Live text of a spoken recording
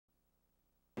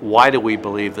Why do we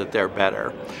believe that they're better?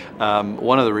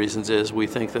 One of the reasons is we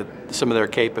think that some of their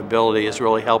capability has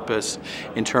really helped us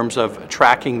in terms of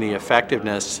tracking the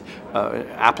effectiveness,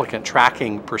 applicant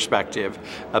tracking perspective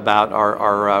about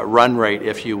our run rate,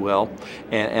 if you will,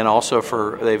 and also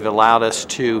they've allowed us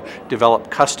to develop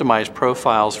customized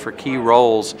profiles for key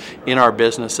roles in our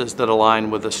businesses that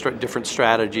align with the different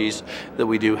strategies that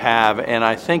we do have. And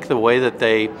I think the way that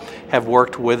they have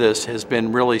worked with us has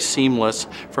been really seamless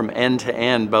from end to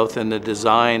end, both in the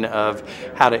design of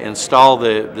how to install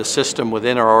the system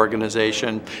within our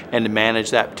organization and to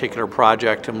manage that particular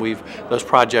project. And we've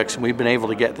been able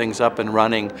to get things up and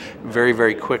running very,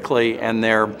 very quickly. And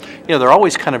they're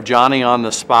always kind of Johnny on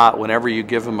the spot whenever you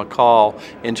give them a call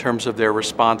in terms of their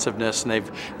responsiveness. And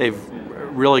they've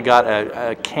really got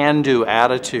a can-do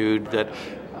attitude that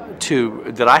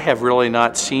I have really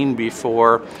not seen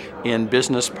before in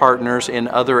business partners in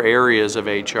other areas of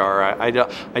HR. I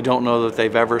don't know that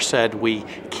they've ever said we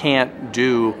can't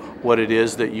do what it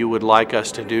is that you would like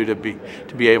us to do to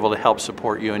be able to help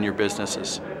support you in your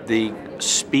businesses. The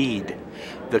speed,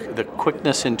 the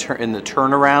quickness in the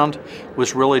turnaround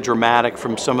was really dramatic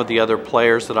from some of the other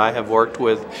players that I have worked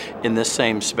with in this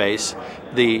same space.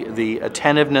 The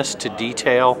attentiveness to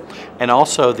detail, and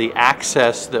also the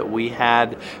access that we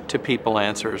had to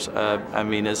PeopleAnswers. I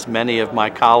mean, as many of my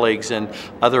colleagues in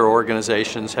other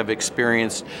organizations have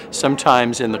experienced,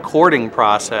 sometimes in the courting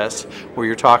process where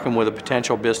you're talking with a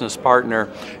potential business partner,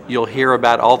 you'll hear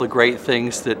about all the great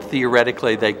things that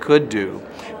theoretically they could do.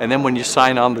 And then when you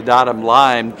sign on the dotted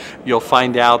line, you'll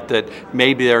find out that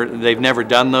maybe they've never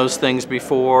done those things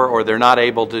before, or they're not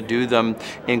able to do them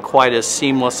in quite as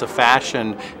seamless a fashion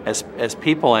as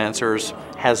PeopleAnswers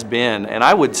has been. And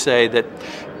I would say that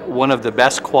one of the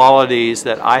best qualities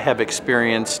that I have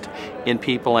experienced in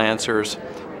PeopleAnswers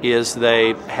is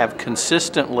they have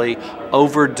consistently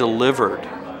over-delivered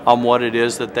on what it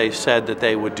is that they said that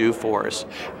they would do for us.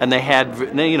 And they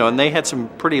had some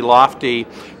pretty lofty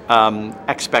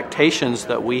expectations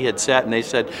that we had set, and they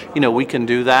said, we can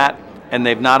do that. And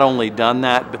they've not only done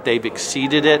that, but they've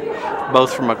exceeded it,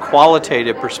 both from a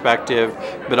qualitative perspective,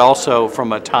 but also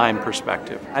from a time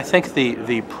perspective. I think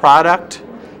the product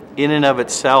in and of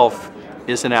itself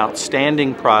is an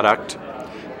outstanding product.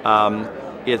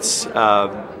 It's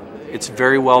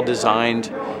very well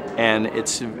designed, and it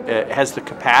has the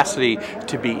capacity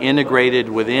to be integrated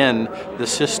within the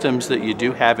systems that you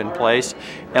do have in place.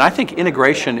 And I think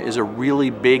integration is a really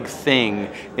big thing,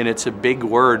 and it's a big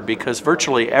word, because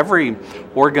virtually every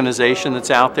organization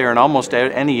that's out there in almost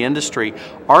any industry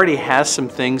already has some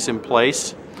things in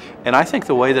place. And I think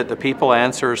the way that the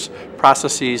PeopleAnswers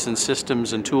processes and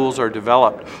systems and tools are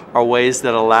developed are ways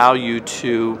that allow you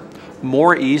to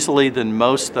more easily than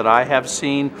most that I have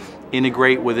seen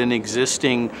integrate within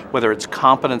existing, whether it's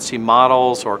competency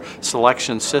models or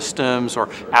selection systems or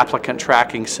applicant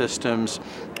tracking systems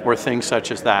or things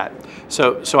such as that.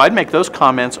 So I'd make those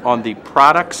comments on the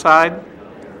product side,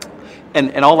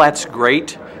 and all that's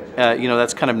great.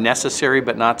 That's kind of necessary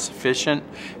but not sufficient.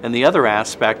 And the other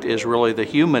aspect is really the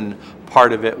human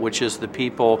part of it, which is the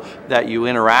people that you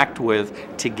interact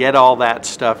with to get all that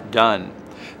stuff done.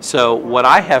 So what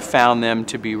I have found them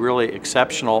to be really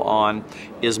exceptional on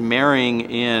is marrying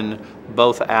in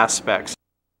both aspects.